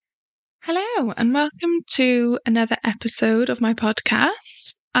Hello, and welcome to another episode of my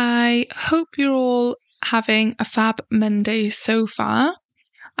podcast. I hope you're all having a fab Monday so far.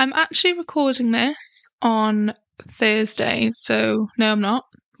 I'm actually recording this on Thursday, so no, I'm not.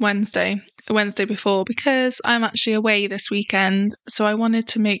 Wednesday, the Wednesday before, because I'm actually away this weekend, so I wanted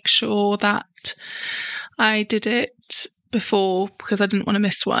to make sure that I did it before because I didn't want to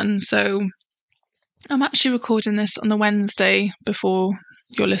miss one. So I'm actually recording this on the Wednesday before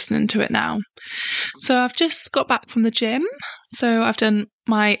you're listening to it now. So I've just got back from the gym. So I've done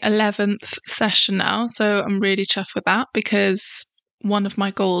my 11th session now. So I'm really chuffed with that because one of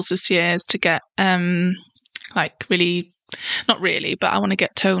my goals this year is to get not really, but I want to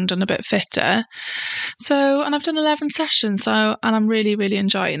get toned and a bit fitter. So, and I've done 11 sessions, and I'm really, really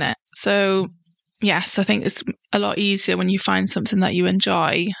enjoying it. So yes, I think it's a lot easier when you find something that you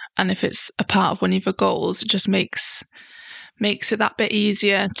enjoy. And if it's a part of one of your goals, it just makes it that bit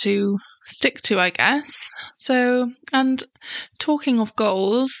easier to stick to, I guess. So, and talking of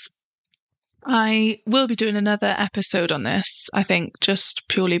goals, I will be doing another episode on this, I think, just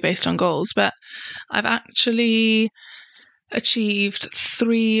purely based on goals, but I've actually achieved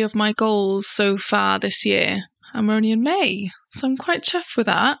 3 of my goals so far this year, and we're only in May, so I'm quite chuffed with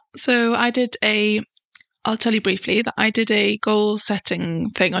that. So I'll tell you briefly that I did a goal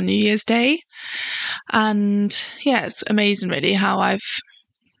setting thing on New Year's Day, and yeah, it's amazing really how I've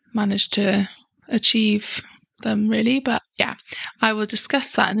managed to achieve them really. But yeah, I will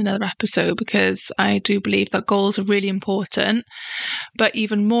discuss that in another episode because I do believe that goals are really important. But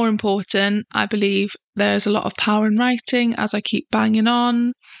even more important, I believe there's a lot of power in writing, as I keep banging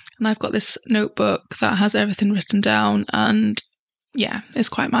on. And I've got this notebook that has everything written down, and yeah, it's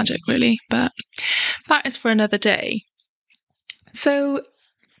quite magic really. But that is for another day. So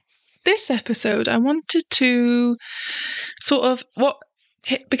this episode, I wanted to sort of, what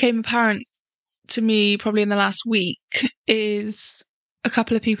became apparent to me probably in the last week is a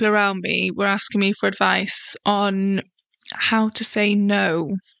couple of people around me were asking me for advice on how to say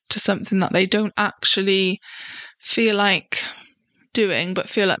no to something that they don't actually feel like doing, but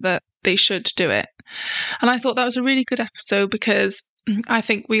feel like that they should do it. And I thought that was a really good episode because I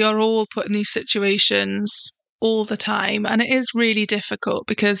think we are all put in these situations all the time, and it is really difficult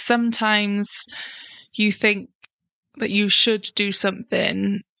because sometimes you think that you should do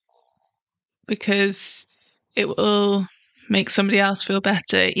something because it will make somebody else feel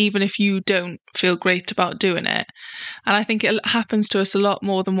better, even if you don't feel great about doing it. And I think it happens to us a lot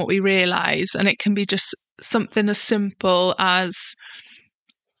more than what we realise, and it can be just something as simple as,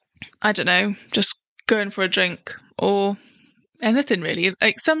 I don't know, just going for a drink or anything really.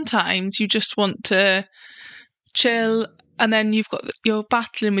 Like sometimes you just want to chill, and then you're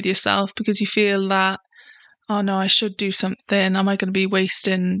battling with yourself because you feel that, oh no, I should do something. Am I going to be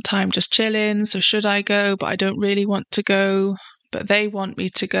wasting time just chilling? So should I go? But I don't really want to go, but they want me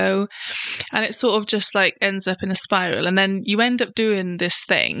to go. And it sort of just like ends up in a spiral. And then you end up doing this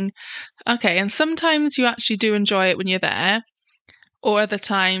thing. Okay. And sometimes you actually do enjoy it when you're there. Or other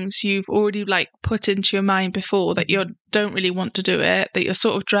times you've already like put into your mind before that you don't really want to do it, that you're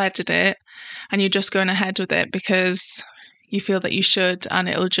sort of dreaded it, and you're just going ahead with it because you feel that you should, and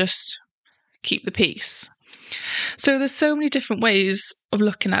it'll just keep the peace. So there's so many different ways of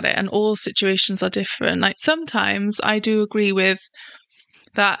looking at it, and all situations are different. Like sometimes I do agree with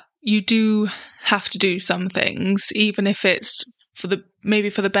that you do have to do some things, even if it's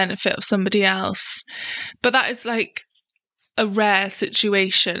maybe for the benefit of somebody else. But that is like a rare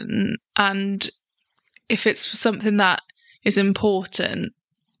situation, and if it's for something that is important,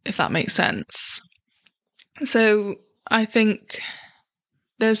 if that makes sense. So I think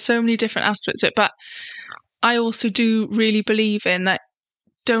there's so many different aspects of it, but I also do really believe in that.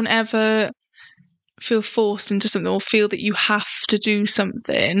 Don't ever feel forced into something or feel that you have to do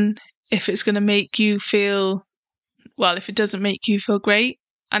something if it's going to make you feel, well, if it doesn't make you feel great,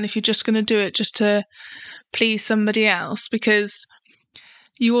 and if you're just going to do it just to please somebody else, because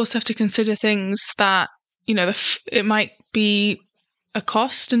you also have to consider things that, you know, it might be a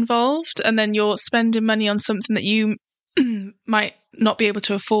cost involved, and then you're spending money on something that you might not be able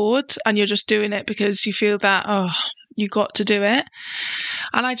to afford, and you're just doing it because you feel that, oh, you got to do it.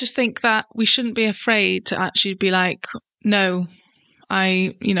 And I just think that we shouldn't be afraid to actually be like, no,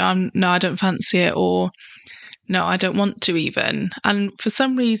 I don't fancy it, or no, I don't want to even. And for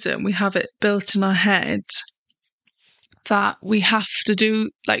some reason we have it built in our head that we have to do,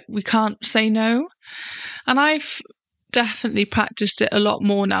 like, we can't say no. And I've definitely practiced it a lot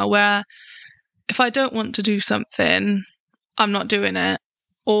more now, where if I don't want to do something, I'm not doing it.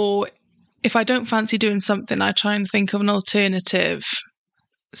 Or if I don't fancy doing something, I try and think of an alternative.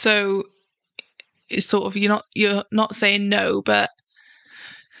 So it's sort of, you're not saying no, but,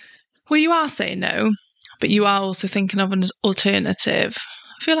 well, you are saying no, but you are also thinking of an alternative.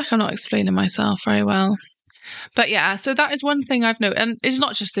 I feel like I'm not explaining myself very well. But yeah, so that is one thing I've noticed. And it's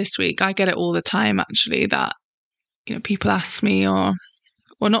not just this week. I get it all the time, actually, that, people ask me or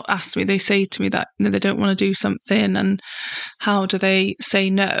not ask me, they say to me that they don't want to do something and how do they say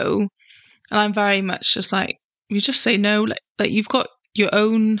no? And I'm very much just like, you just say no. Like you've got your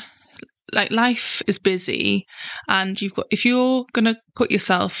own, like, life is busy, and if you're going to put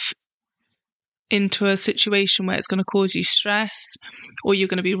yourself into a situation where it's going to cause you stress or you're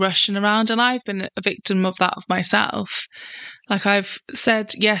going to be rushing around, and I've been a victim of that of myself. Like, I've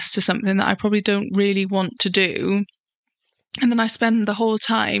said yes to something that I probably don't really want to do, and then I spend the whole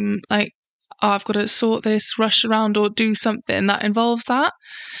time like, oh, I've got to sort this, rush around or do something that involves that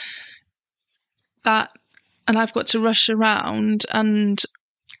and I've got to rush around and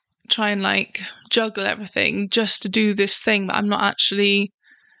try and like juggle everything just to do this thing that I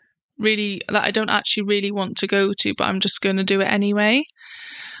don't actually really want to go to, but I'm just going to do it anyway.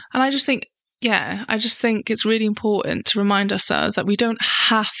 And I just think it's really important to remind ourselves that we don't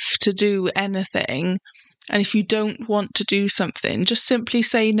have to do anything. And if you don't want to do something, just simply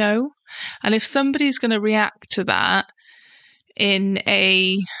say no. And if somebody's going to react to that in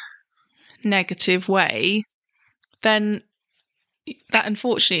a negative way, then that,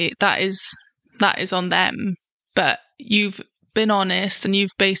 unfortunately, that is on them. But you've been honest and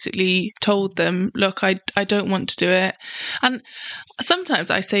you've basically told them, look, I don't want to do it. And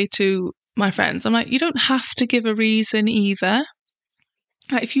sometimes I say to my friends, I'm like, you don't have to give a reason either.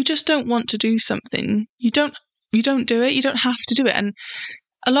 Like, if you just don't want to do something, you don't do it. You don't have to do it. And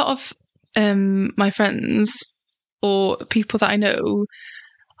a lot of my friends or people that I know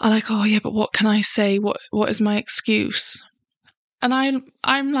are like, oh yeah, but what can I say? What is my excuse? And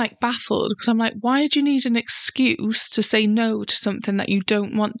I'm like baffled, because I'm like, why do you need an excuse to say no to something that you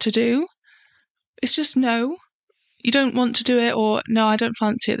don't want to do? It's just no. You don't want to do it, or no, I don't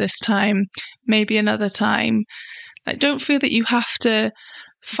fancy it this time. Maybe another time. Like, don't feel that you have to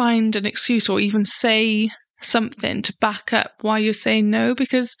find an excuse or even say something to back up why you're saying no,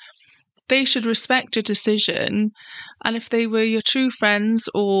 because they should respect your decision. And if they were your true friends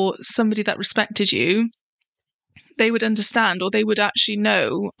or somebody that respected you, they would understand, or they would actually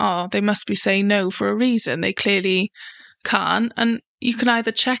know, oh, they must be saying no for a reason. They clearly can't. And you can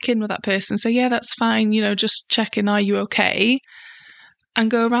either check in with that person and say, yeah, that's fine, just check in, are you okay?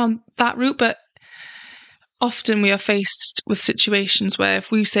 And go around that route. But often we are faced with situations where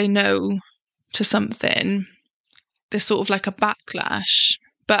if we say no to something, there's sort of like a backlash.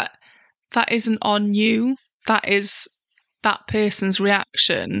 But that isn't on you. That is that person's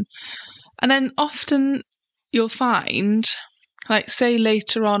reaction. And then often you'll find, like, say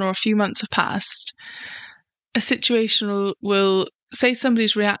later on or a few months have passed, a situation will say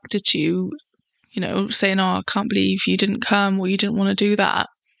somebody's reacted to you, saying, oh, I can't believe you didn't come, or you didn't want to do that.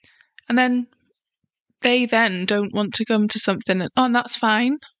 And then they then don't want to come to something, and that's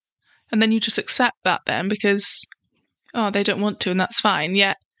fine. And then you just accept that then because, oh, they don't want to, and that's fine.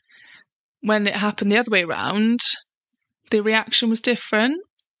 Yet when it happened the other way around, the reaction was different.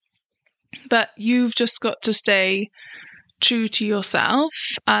 But you've just got to stay true to yourself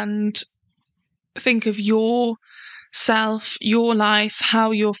and think of yourself, your life,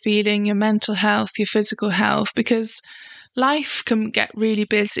 how you're feeling, your mental health, your physical health, because life can get really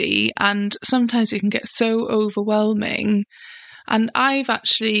busy and sometimes it can get so overwhelming. And I've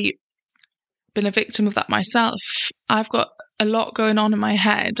actually been a victim of that myself. I've got a lot going on in my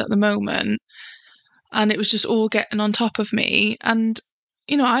head at the moment, and it was just all getting on top of me. And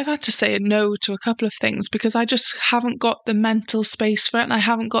I've had to say no to a couple of things because I just haven't got the mental space for it, and I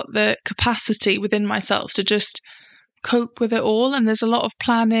haven't got the capacity within myself to just cope with it all. And there's a lot of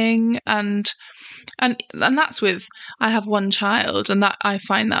planning and that's with, I have one child, and that I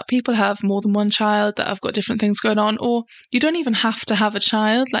find that people have more than one child that have got different things going on, or you don't even have to have a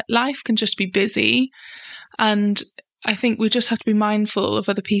child. Like, life can just be busy. And I think we just have to be mindful of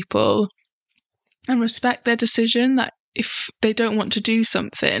other people and respect their decision, that if they don't want to do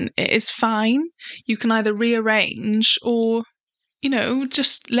something, it is fine. You can either rearrange or,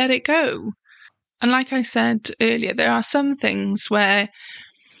 just let it go. And like I said earlier, there are some things where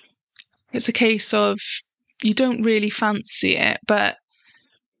it's a case of you don't really fancy it, but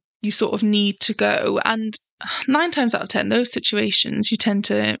you sort of need to go. And 9 times out of 10, those situations, you tend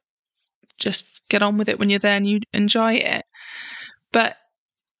to just get on with it when you're there and you enjoy it. But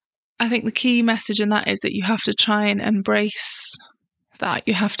I think the key message in that is that you have to try and embrace that.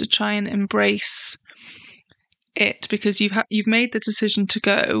 You have to try and embrace it because you've made the decision to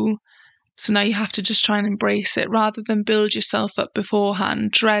go, So now you have to just try and embrace it rather than build yourself up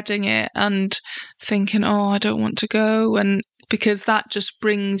beforehand, dreading it and thinking, oh, I don't want to go. And because that just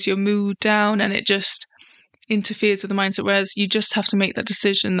brings your mood down and it just interferes with the mindset. Whereas you just have to make that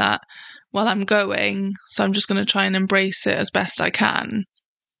decision that, well, I'm going, so I'm just going to try and embrace it as best I can.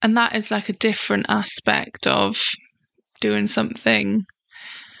 And that is like a different aspect of doing something,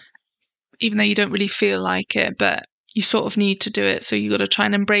 even though you don't really feel like it, but you sort of need to do it. So you got to try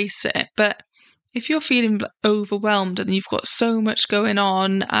and embrace it. But if you're feeling overwhelmed and you've got so much going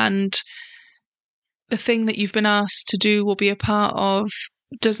on and the thing that you've been asked to do or be a part of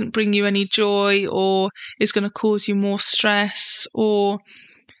doesn't bring you any joy or is going to cause you more stress or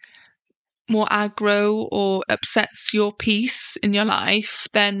more aggro or upsets your peace in your life,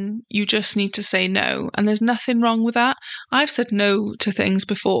 then you just need to say no. And there's nothing wrong with that. I've said no to things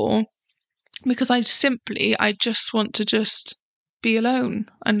before because I just want to just be alone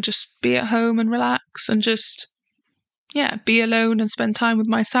and just be at home and relax and just, be alone and spend time with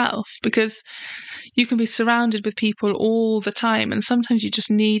myself, because you can be surrounded with people all the time and sometimes you just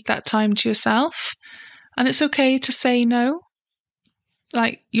need that time to yourself. And it's okay to say no.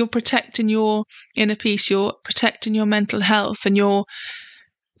 Like, you're protecting your inner peace, you're protecting your mental health, and you're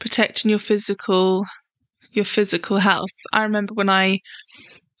protecting your physical health. I remember when I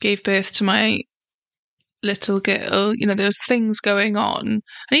gave birth to my little girl, there was things going on.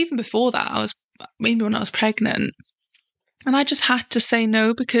 And even before that, maybe when I was pregnant, and I just had to say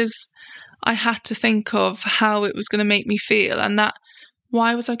no because I had to think of how it was going to make me feel, and that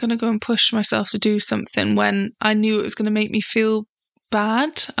why was I going to go and push myself to do something when I knew it was going to make me feel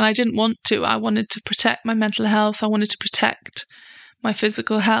bad, and I didn't want to. I wanted to protect my mental health. I wanted to protect my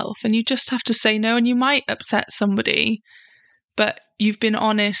physical health. And you just have to say no, and you might upset somebody, but you've been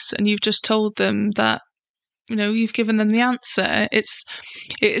honest and you've just told them that, you've given them the answer. It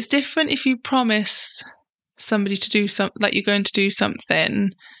is different if you promise somebody to do something, like you're going to do something,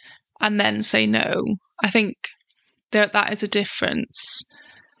 and then say no. I think that is a difference.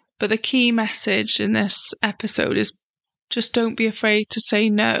 But the key message in this episode is just don't be afraid to say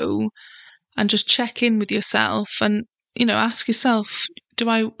no, and just check in with yourself and, ask yourself, do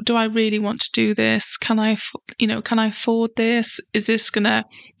I really want to do this? Can I afford this? Is this going to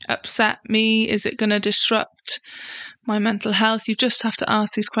upset me? Is it going to disrupt my mental health? You just have to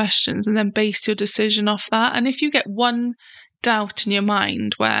ask these questions and then base your decision off that. And if you get one doubt in your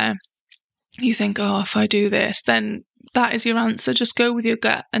mind where you think, oh, if I do this, then that is your answer. Just go with your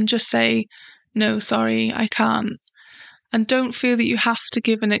gut and just say, no, sorry, I can't. And don't feel that you have to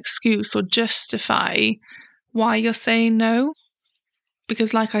give an excuse or justify why you're saying no.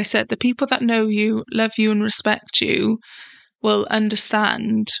 Because like I said, the people that know you, love you and respect you will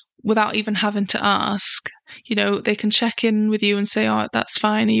understand without even having to ask. They can check in with you and say, oh, that's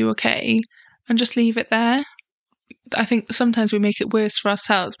fine, are you okay? And just leave it there. I think sometimes we make it worse for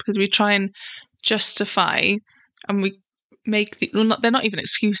ourselves because we try and justify, and we make they're not even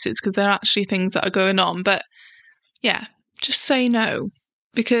excuses because they're actually things that are going on. But just say no,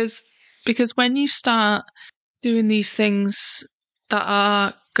 because when you start doing these things that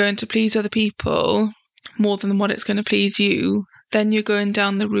are going to please other people more than what it's going to please you, then you're going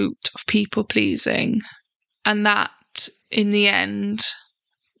down the route of people pleasing, and that in the end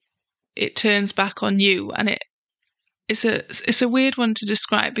it turns back on you. And it's a weird one to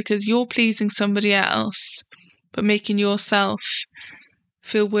describe because you're pleasing somebody else but making yourself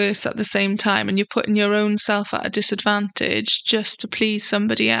feel worse at the same time, and you're putting your own self at a disadvantage just to please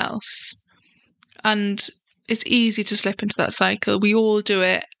somebody else. And it's easy to slip into that cycle. We all do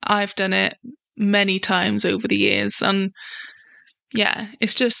it. I've done it many times over the years. And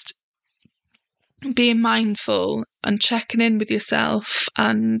it's just being mindful and checking in with yourself,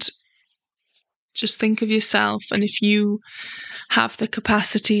 and just think of yourself. And if you have the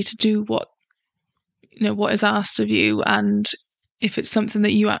capacity to do what is asked of you, and if it's something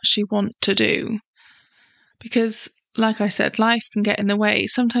that you actually want to do. Because like I said, life can get in the way.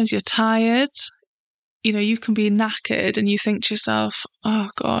 Sometimes you're tired, you can be knackered and you think to yourself, oh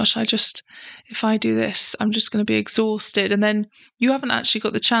gosh, if I do this, I'm just going to be exhausted. And then you haven't actually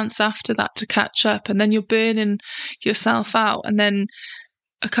got the chance after that to catch up, and then you're burning yourself out. And then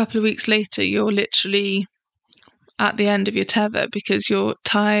a couple of weeks later, you're literally at the end of your tether because you're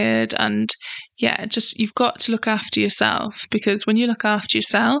tired. And you've got to look after yourself, because when you look after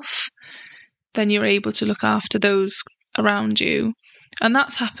yourself, then you're able to look after those around you. And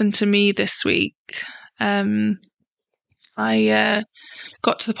that's happened to me this week. I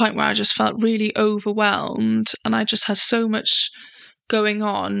got to the point where I just felt really overwhelmed, and I just had so much going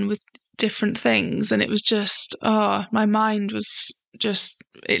on with different things, and it was just, my mind was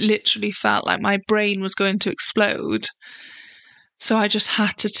it literally felt like my brain was going to explode. So I just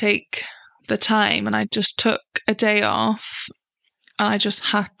had to take the time, and I just took a day off, and I just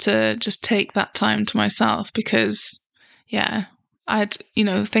had to just take that time to myself because,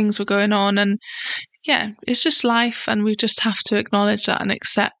 things were going on, and it's just life, and we just have to acknowledge that and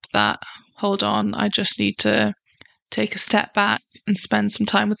accept that, hold on, I just need to take a step back and spend some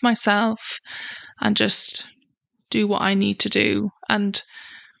time with myself and just do what I need to do. And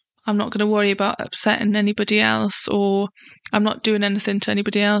I'm not going to worry about upsetting anybody else, or I'm not doing anything to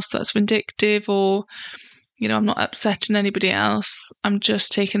anybody else that's vindictive, or, I'm not upsetting anybody else. I'm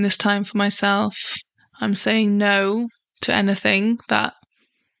just taking this time for myself. I'm saying no to anything that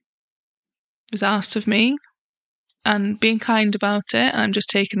was asked of me and being kind about it. And I'm just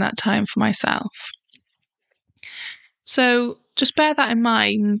taking that time for myself. So just bear that in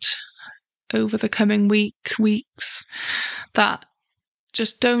mind over the coming weeks, that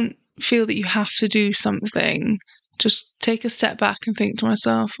just don't feel that you have to do something. Just take a step back and think to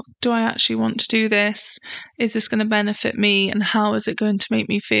myself, do I actually want to do this? Is this going to benefit me? And how is it going to make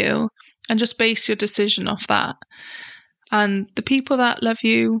me feel? And just base your decision off that. And the people that love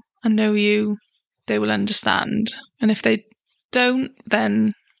you and know you, they will understand. And if they don't,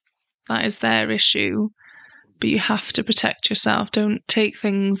 then that is their issue. But you have to protect yourself. Don't take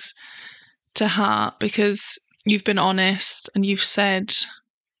things to heart because you've been honest and you've said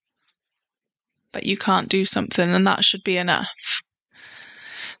that you can't do something, and that should be enough.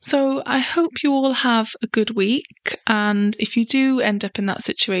 So I hope you all have a good week, and if you do end up in that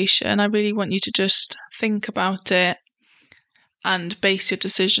situation, I really want you to just think about it and base your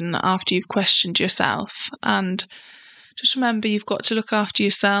decision after you've questioned yourself. And just remember, you've got to look after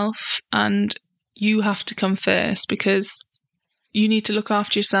yourself, and you have to come first, because you need to look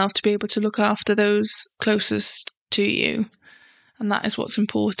after yourself to be able to look after those closest to you. And that is what's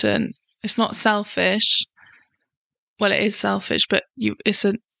important. It's not selfish. Well, it is selfish, but it's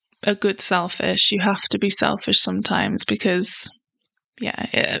a good selfish. You have to be selfish sometimes because,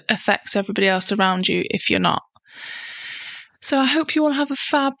 it affects everybody else around you if you're not. So I hope you all have a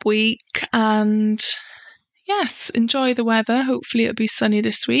fab week, and yes, enjoy the weather. Hopefully it'll be sunny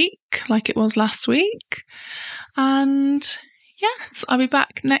this week like it was last week. And yes, I'll be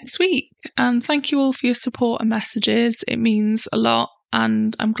back next week. And thank you all for your support and messages. It means a lot.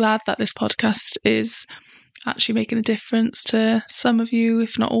 And I'm glad that this podcast is actually making a difference to some of you,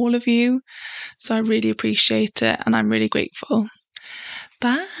 if not all of you. So I really appreciate it, and I'm really grateful.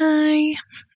 Bye.